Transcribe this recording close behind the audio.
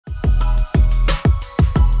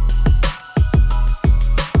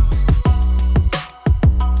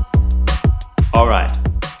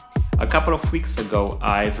couple of weeks ago,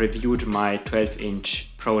 I reviewed my 12-inch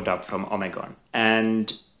probe from Omegon,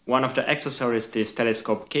 and one of the accessories this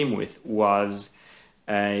telescope came with was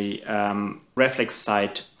a reflex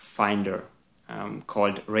sight finder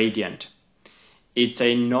called Radiant. It's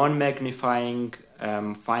a non-magnifying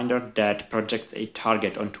finder that projects a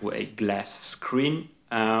target onto a glass screen,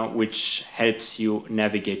 which helps you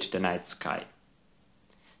navigate the night sky.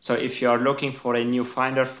 So if you're looking for a new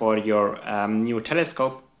finder for your new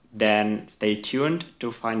telescope, then stay tuned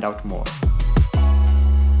to find out more.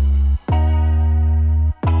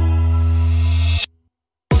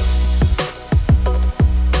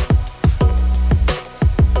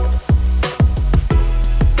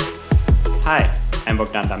 Hi, I'm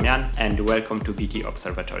Bogdan Damian and welcome to BT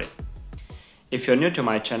Observatory. If you're new to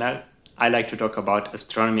my channel, I like to talk about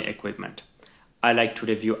astronomy equipment. I like to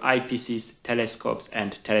review eyepieces, telescopes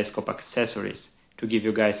and telescope accessories to give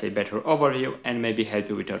you guys a better overview and maybe help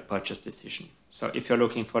you with your purchase decision. So if you're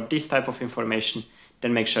looking for this type of information,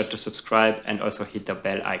 then make sure to subscribe and also hit the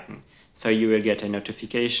bell icon so you will get a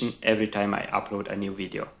notification every time I upload a new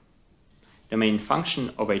video. The main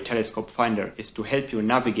function of a telescope finder is to help you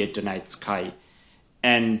navigate the night sky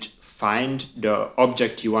and find the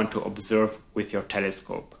object you want to observe with your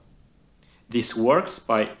telescope. This works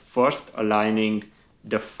by first aligning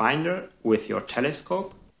the finder with your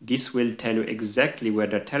telescope. This will tell you exactly where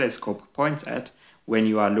the telescope points at when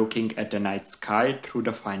you are looking at the night sky through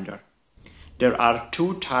the finder. There are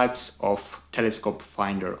two types of telescope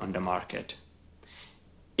finder on the market.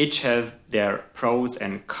 Each have their pros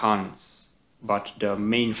and cons, but the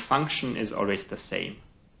main function is always the same.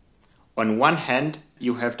 On one hand,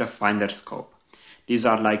 you have the finder scope. These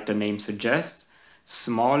are, like the name suggests,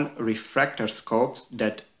 small refractor scopes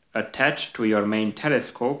that attach to your main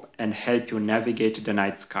telescope and help you navigate the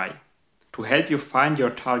night sky. To help you find your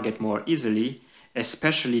target more easily,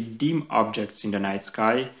 especially dim objects in the night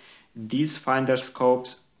sky, these finder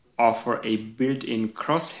scopes offer a built-in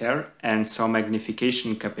crosshair and some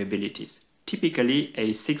magnification capabilities, typically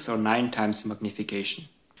a 6 or 9 times magnification.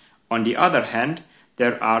 On the other hand,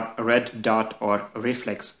 there are red dot or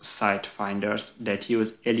reflex sight finders that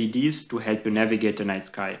use LEDs to help you navigate the night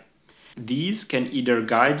sky. These can either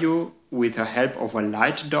guide you with the help of a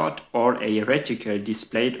light dot or a reticle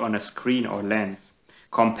displayed on a screen or lens.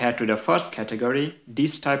 Compared to the first category,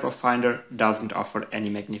 this type of finder doesn't offer any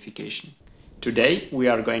magnification. Today we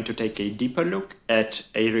are going to take a deeper look at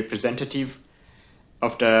a representative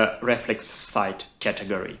of the reflex sight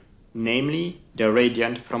category, namely the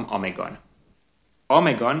Radiant from Omegon.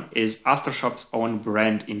 Omegon is AstroShop's own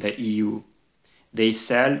brand in the EU. They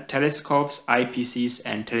sell telescopes, eyepieces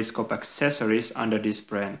and telescope accessories under this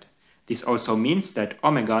brand. This also means that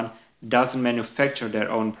Omegon doesn't manufacture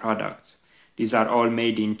their own products. These are all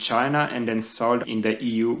made in China and then sold in the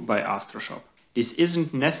EU by AstroShop. This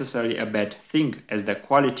isn't necessarily a bad thing, as the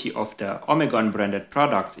quality of the Omegon branded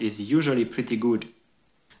products is usually pretty good.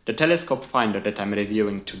 The telescope finder that I'm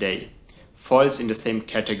reviewing today falls in the same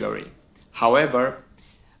category. However,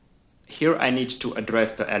 here I need to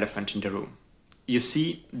address the elephant in the room. You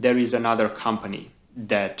see, there is another company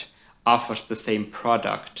that offers the same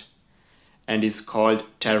product and is called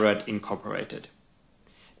Telrad Incorporated.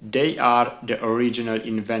 They are the original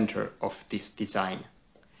inventor of this design.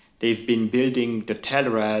 They've been building the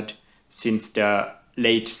Telrad since the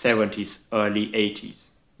late 70s, early 80s.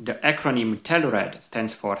 The acronym Telrad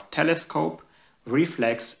stands for Telescope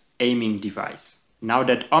Reflex Aiming Device. Now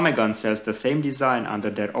that Omegon sells the same design under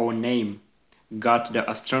their own name, got the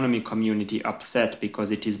astronomy community upset because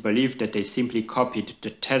it is believed that they simply copied the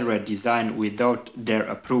Telrad design without their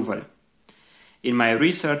approval. In my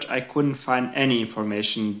research, I couldn't find any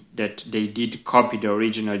information that they did copy the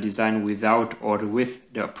original design without or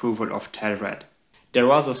with the approval of Telrad. There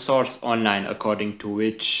was a source online according to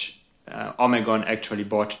which Omegon actually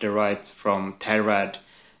bought the rights from Telrad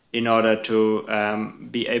in order to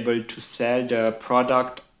be able to sell the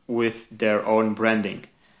product with their own branding.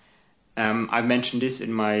 I mentioned this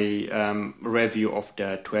in my review of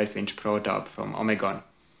the 12-inch probe from Omegon.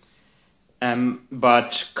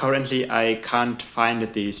 But currently I can't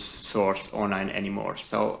find this source online anymore,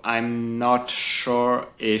 so I'm not sure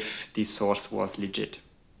if this source was legit.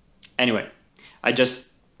 Anyway, I just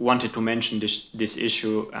wanted to mention this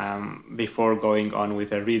issue before going on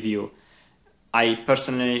with a review. I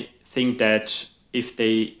personally think that if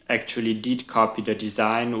they actually did copy the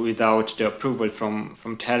design without the approval from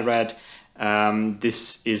Telrad,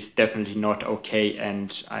 this is definitely not okay,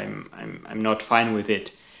 and I'm not fine with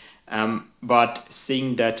it. But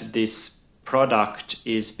seeing that this product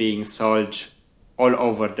is being sold all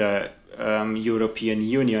over the European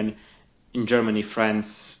Union, in Germany,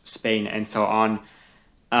 France, Spain, and so on,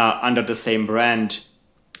 under the same brand,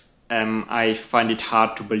 I find it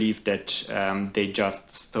hard to believe that they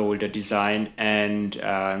just stole the design and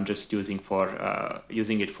just using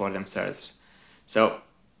it for themselves. So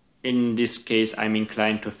in this case, I'm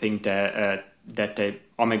inclined to think that the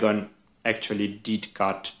Omegon actually did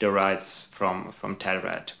got the rights from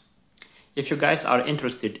Telrad. If you guys are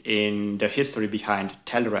interested in the history behind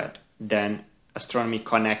Telrad, then Astronomy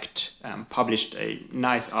Connect published a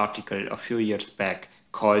nice article a few years back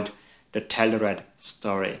called the Telrad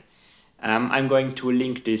Story. I'm going to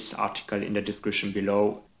link this article in the description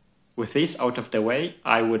below. With this out of the way,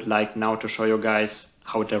 I would like now to show you guys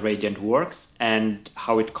how the Radiant works and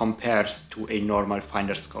how it compares to a normal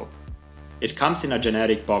finder scope. It comes in a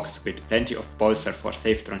generic box with plenty of bolster for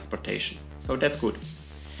safe transportation, so that's good.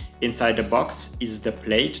 Inside the box is the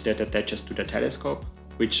plate that attaches to the telescope,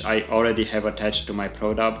 which I already have attached to my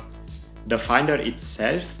probe, the finder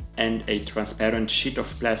itself, and a transparent sheet of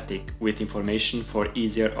plastic with information for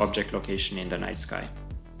easier object location in the night sky.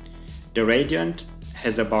 The Radiant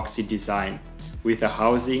has a boxy design with a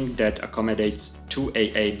housing that accommodates two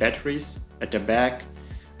AA batteries at the back,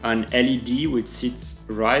 an LED which sits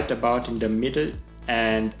right about in the middle,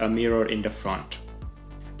 and a mirror in the front.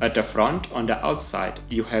 At the front, on the outside,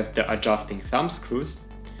 you have the adjusting thumb screws,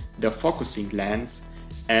 the focusing lens,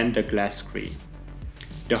 and the glass screen.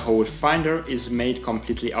 The whole finder is made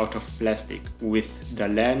completely out of plastic, with the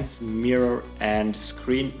lens, mirror, and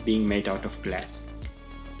screen being made out of glass.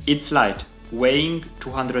 It's light, weighing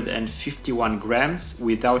 251 grams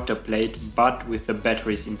without the plate but with the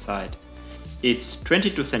batteries inside. It's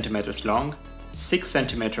 22 centimeters long, 6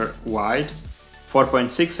 centimeters wide,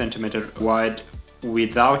 4.6 centimeters wide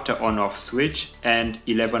without the on-off switch, and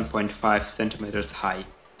 11.5 centimeters high.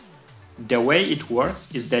 The way it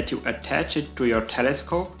works is that you attach it to your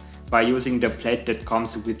telescope by using the plate that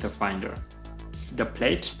comes with the finder. The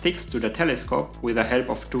plate sticks to the telescope with the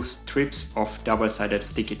help of two strips of double-sided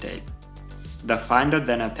sticky tape. The finder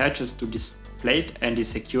then attaches to this plate and is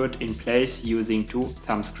secured in place using two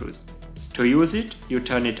thumb screws. To use it, you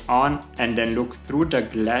turn it on and then look through the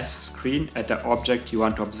glass screen at the object you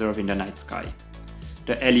want to observe in the night sky.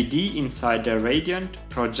 The LED inside the Radiant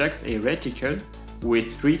projects a reticle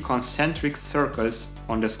with 3 concentric circles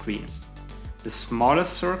on the screen. The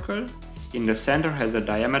smallest circle in the center has a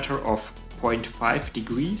diameter of 0.5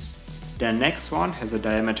 degrees, the next one has a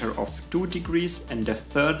diameter of 2 degrees, and the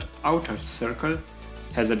third outer circle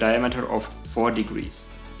has a diameter of 4 degrees.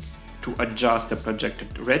 To adjust the projected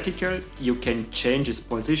reticle, you can change its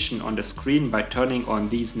position on the screen by turning on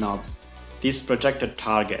these knobs. This projected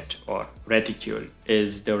target, or reticule,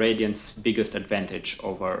 is the Radiant's biggest advantage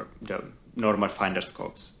over the normal finder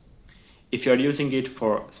scopes. If you are using it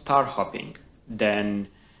for star hopping, then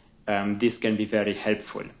this can be very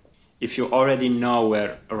helpful. If you already know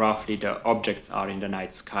where roughly the objects are in the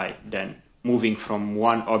night sky, then moving from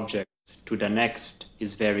one object to the next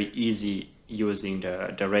is very easy using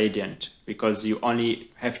the Radiant, because you only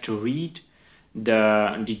have to read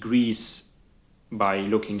the degrees by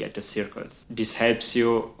looking at the circles. This helps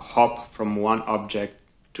you hop from one object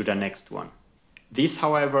to the next one. This,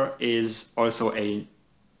 however, is also a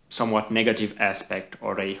somewhat negative aspect,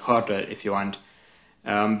 or a hurdle if you want,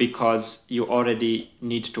 because you already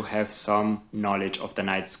need to have some knowledge of the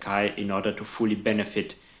night sky in order to fully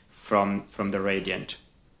benefit from the Radiant.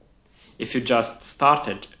 If you just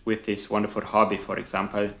started with this wonderful hobby, for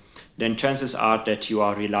example, then chances are that you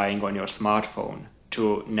are relying on your smartphone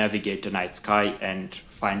to navigate the night sky and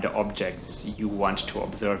find the objects you want to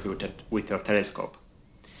observe with your telescope.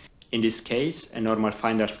 In this case, a normal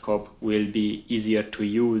finder scope will be easier to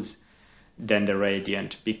use than the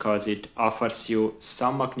Radiant, because it offers you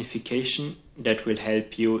some magnification that will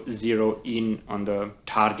help you zero in on the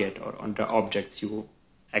target or on the objects you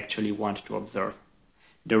actually want to observe.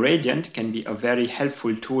 The Radiant can be a very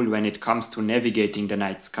helpful tool when it comes to navigating the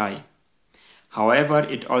night sky. However,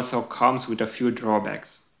 it also comes with a few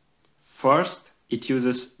drawbacks. First, it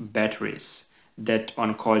uses batteries that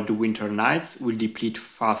on cold winter nights will deplete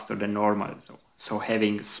faster than normal, so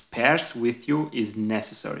having spares with you is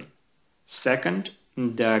necessary. Second,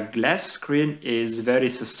 the glass screen is very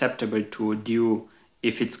susceptible to dew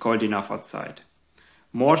if it's cold enough outside,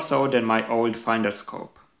 more so than my old finder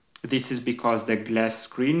scope. This is because the glass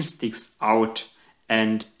screen sticks out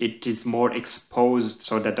and it is more exposed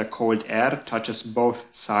so that the cold air touches both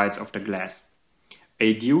sides of the glass.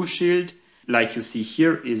 A dew shield, like you see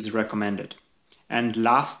here, is recommended. And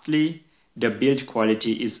lastly, the build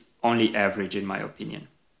quality is only average in my opinion.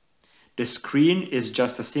 The screen is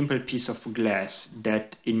just a simple piece of glass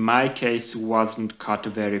that in my case wasn't cut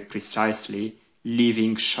very precisely,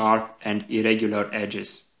 leaving sharp and irregular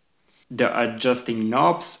edges. The adjusting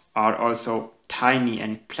knobs are also tiny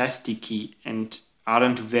and plasticky and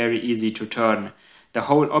aren't very easy to turn. The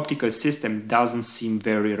whole optical system doesn't seem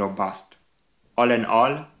very robust. All in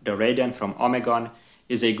all, the Radiant from Omegon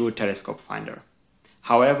is a good telescope finder.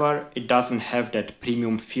 However, it doesn't have that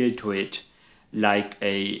premium feel to it like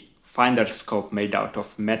a finder scope made out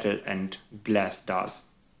of metal and glass does.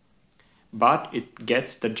 But it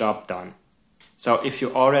gets the job done. So if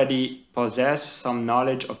you already possess some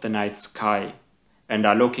knowledge of the night sky and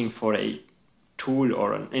are looking for a tool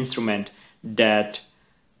or an instrument that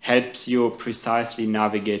helps you precisely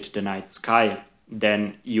navigate the night sky,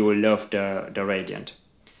 then you will love the Radiant.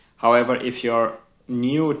 However, if you're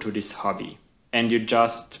new to this hobby and you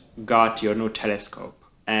just got your new telescope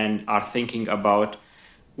and are thinking about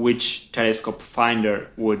which telescope finder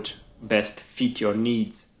would best fit your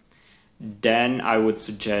needs, then I would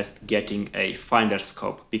suggest getting a finder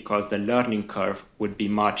scope because the learning curve would be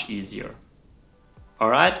much easier.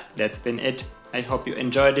 Alright, that's been it. I hope you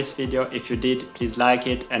enjoyed this video. If you did, please like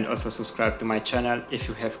it and also subscribe to my channel. If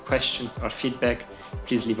you have questions or feedback,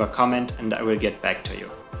 please leave a comment and I will get back to you.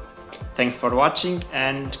 Thanks for watching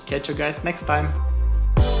and catch you guys next time.